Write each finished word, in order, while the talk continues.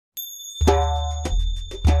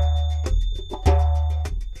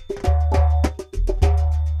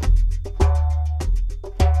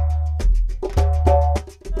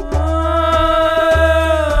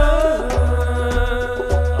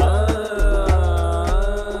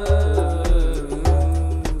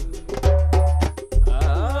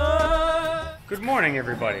morning,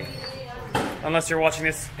 everybody. Unless you're watching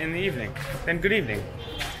this in the evening, then good evening.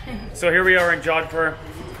 So here we are in Jodhpur.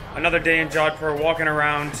 Another day in Jodhpur, walking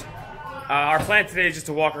around. Our plan today is just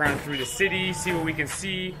to walk around through the city, see what we can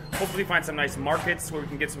see, hopefully find some nice markets where we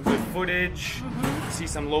can get some good footage, see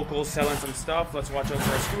some locals selling some stuff. Let's watch out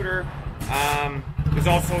for a scooter. There's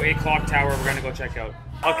also a clock tower we're gonna go check out.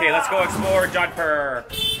 Okay, let's go explore Jodhpur.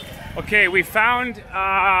 Okay, we found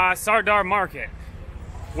Sardar market,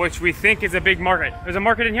 which we think is a big market. There's a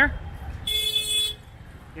market in here?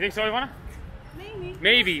 You think so, Ivana?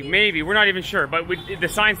 Maybe. We're not even sure, but the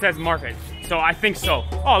sign says market, so I think so.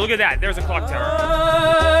 Oh, look at that. There's a clock tower.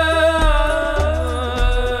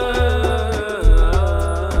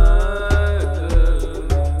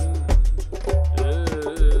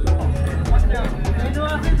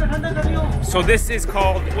 So this is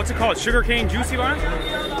called, what's it called? Sugarcane juice,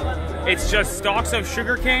 Ivana? It's just stalks of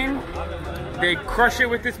sugarcane. They crush it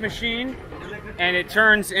with this machine, and it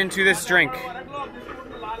turns into this drink.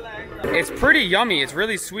 It's pretty yummy. It's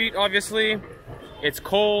really sweet, obviously. It's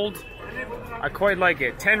cold. I quite like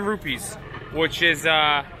it. 10 rupees, which is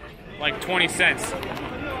like 20 cents. So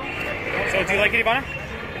do you like it, Ivana?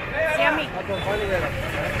 It's yummy. It's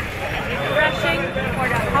refreshing for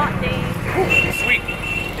the hot days. It's sweet.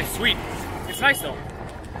 It's sweet. It's nice though.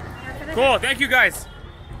 Cool. Thank you guys.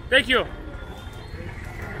 Thank you.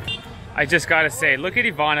 I just gotta say, look at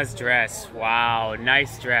Ivana's dress. Wow,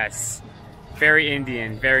 nice dress. Very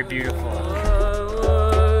Indian, very beautiful.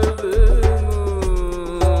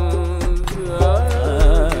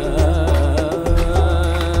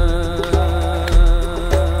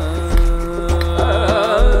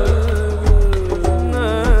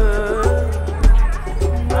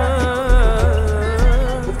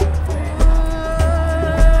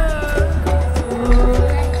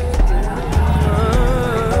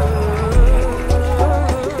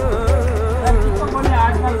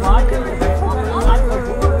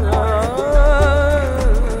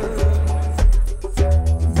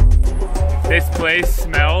 This place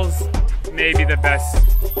smells maybe the best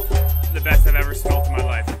I've ever smelled in my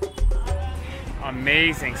life.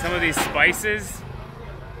 Amazing. Some of these spices.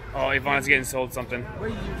 Oh, Ivana's getting sold something.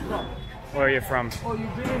 Where are you from?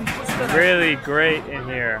 Really great in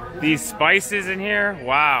here. These spices in here,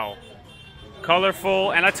 wow.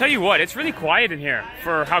 Colorful, and I'll tell you what, it's really quiet in here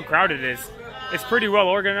for how crowded it is. It's pretty well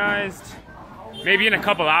organized. Maybe in a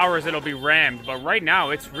couple hours it'll be rammed, but right now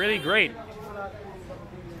it's really great.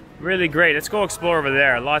 Really great. Let's go explore over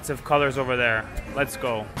there. Lots of colors over there. Let's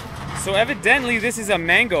go. So evidently this is a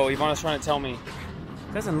mango, Ivana's trying to tell me.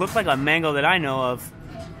 Doesn't look like a mango that I know of.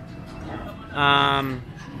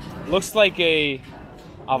 Looks like a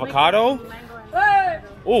avocado.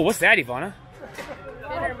 Oh, what's that, Ivana?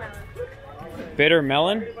 Bitter melon. Bitter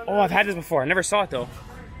melon? Oh, I've had this before. I never saw it though.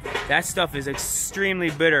 That stuff is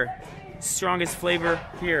extremely bitter. Strongest flavor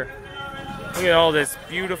here. Look at all this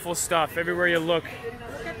beautiful stuff everywhere you look.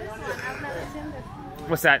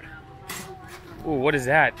 What's that? Ooh, what is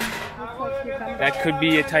that? That could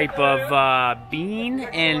be a type of bean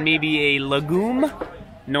and maybe a legume.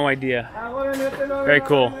 No idea. Very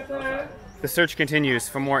cool. The search continues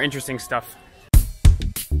for more interesting stuff.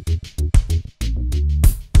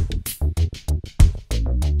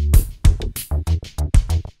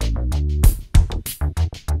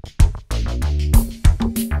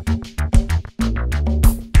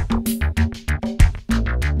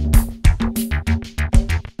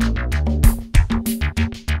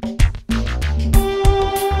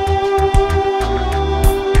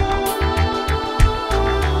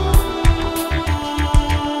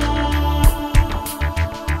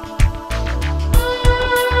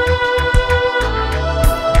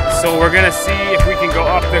 So we're gonna see if we can go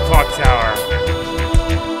up the clock tower.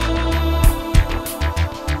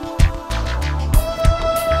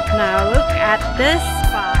 Now look at this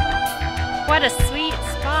spot. What a sweet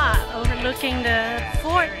spot overlooking the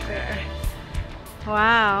fort there.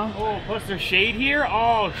 Wow. Oh, plus there's shade here.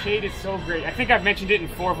 Oh, shade is so great. I think I've mentioned it in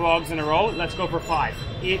 4 vlogs in a row. Let's go for 5.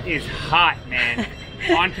 It is hot, man.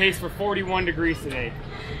 On pace for 41 degrees today.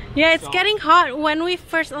 Yeah, it's getting hot. When we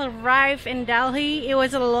first arrived in Delhi, it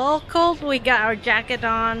was a little cold. We got our jacket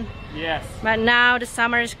on. Yes. But now the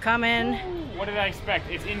summer is coming. Ooh, what did I expect?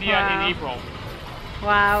 It's India in April.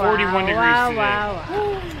 Wow. 41 degrees today.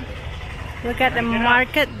 Wow. Look at the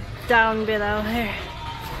market down below here.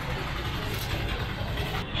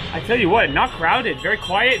 I tell you what, not crowded, very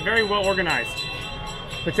quiet, very well organized.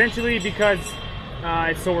 Potentially because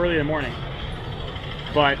it's so early in the morning.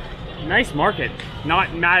 But nice market.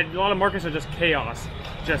 Not mad. A lot of markets are just chaos.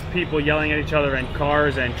 Just people yelling at each other and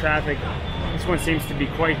cars and traffic. This one seems to be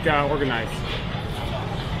quite organized.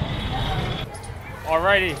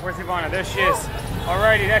 Alrighty, where's Ivana? There she is.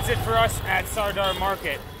 Alrighty, that's it for us at Sardar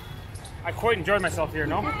Market. I quite enjoyed myself here,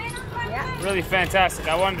 no? Yeah. Really fantastic.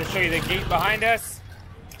 I wanted to show you the gate behind us.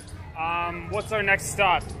 What's our next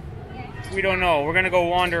stop? We don't know. We're gonna go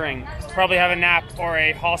wandering. Probably have a nap or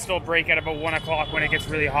a hostel break at about 1 o'clock when it gets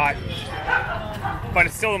really hot. But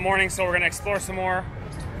it's still the morning, so we're gonna explore some more.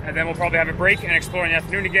 And then we'll probably have a break and explore in the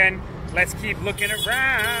afternoon again. Let's keep looking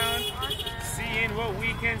around, seeing what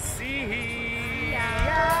we can see.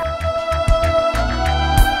 Yeah.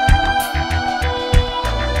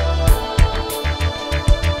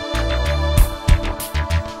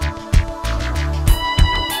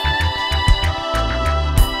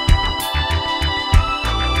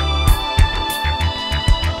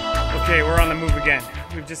 Okay, we're on the move again.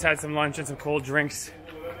 We've just had some lunch and some cold drinks,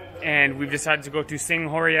 and we've decided to go to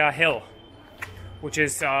Singhoria Hill, which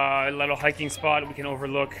is a little hiking spot. We can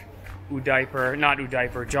overlook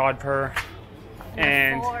Jodhpur,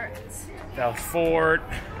 and the fort.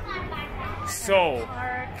 So,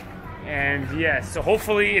 and yes, so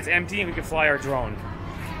hopefully it's empty and we can fly our drone,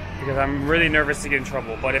 because I'm really nervous to get in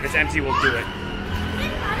trouble, but if it's empty, we'll do it.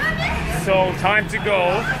 So, time to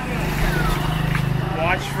go.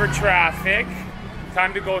 Watch for traffic.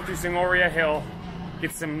 Time to go through Singhoria Hill.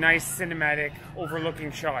 Get some nice cinematic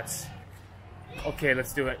overlooking shots. Okay,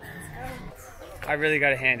 let's do it. I really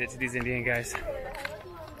gotta hand it to these Indian guys.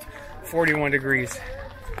 41 degrees.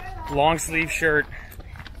 Long sleeve shirt,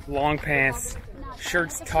 long pants,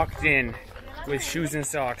 shirts tucked in with shoes and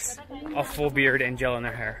socks, a full beard and gel in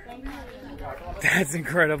their hair. That's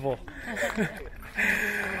incredible.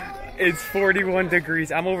 It's 41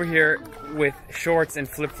 degrees. I'm over here with shorts and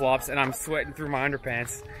flip-flops and I'm sweating through my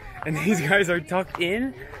underpants. And these guys are tucked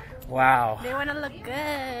in. Wow. They want to look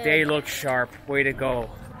good. They look sharp. Way to go.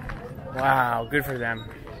 Wow, good for them.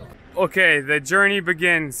 Okay, the journey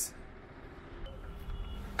begins.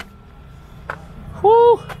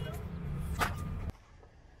 Whoo!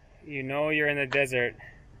 You know you're in the desert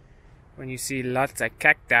when you see lots of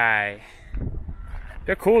cacti.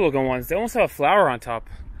 They're cool looking ones. They almost have a flower on top.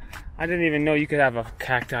 I didn't even know you could have a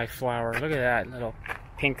cacti flower. Look at that little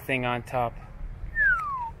pink thing on top.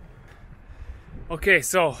 Okay,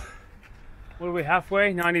 so what are we,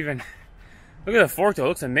 halfway? Not even. Look at the fort though, it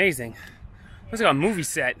looks amazing. Looks like a movie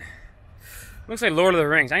set. Looks like Lord of the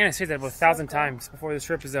Rings. I'm gonna say that about 1,000 times before this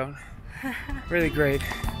trip is out. Really great.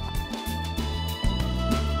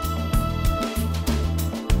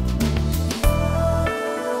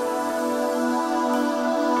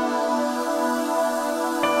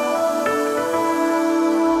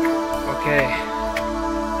 Okay,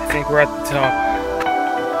 I think we're at the top.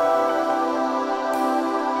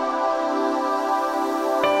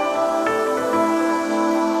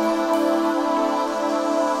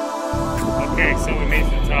 Okay, so we made it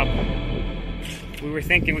to the top. We were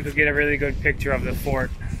thinking we could get a really good picture of the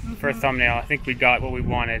fort for a thumbnail. I think we got what we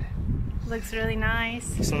wanted. Looks really nice.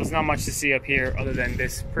 So there's not much to see up here other than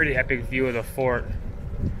this pretty epic view of the fort,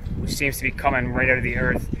 which seems to be coming right out of the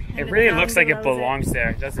earth. It really looks like it belongs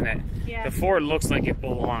there, doesn't it? Yeah. The fort looks like it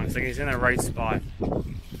belongs, like it's in the right spot.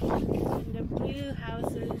 And the blue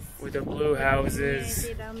houses. With the blue houses.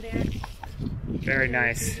 Yeah, down there. Very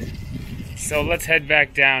nice. So let's head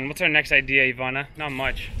back down. What's our next idea, Ivana? Not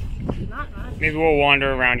much. Not much. Maybe we'll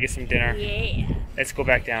wander around, get some dinner. Yeah. Let's go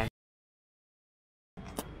back down.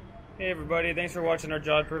 Hey everybody, thanks for watching our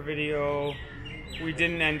Jodhpur video. We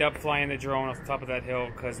didn't end up flying the drone off the top of that hill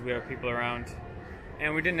because we have people around.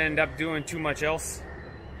 And we didn't end up doing too much else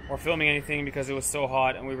or filming anything because it was so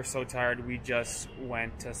hot and we were so tired we just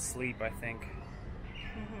went to sleep, I think.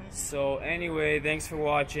 So anyway, thanks for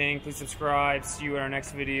watching. Please subscribe. See you in our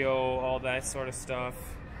next video. All that sort of stuff.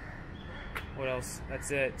 What else? That's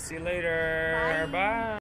it. See you later. Bye.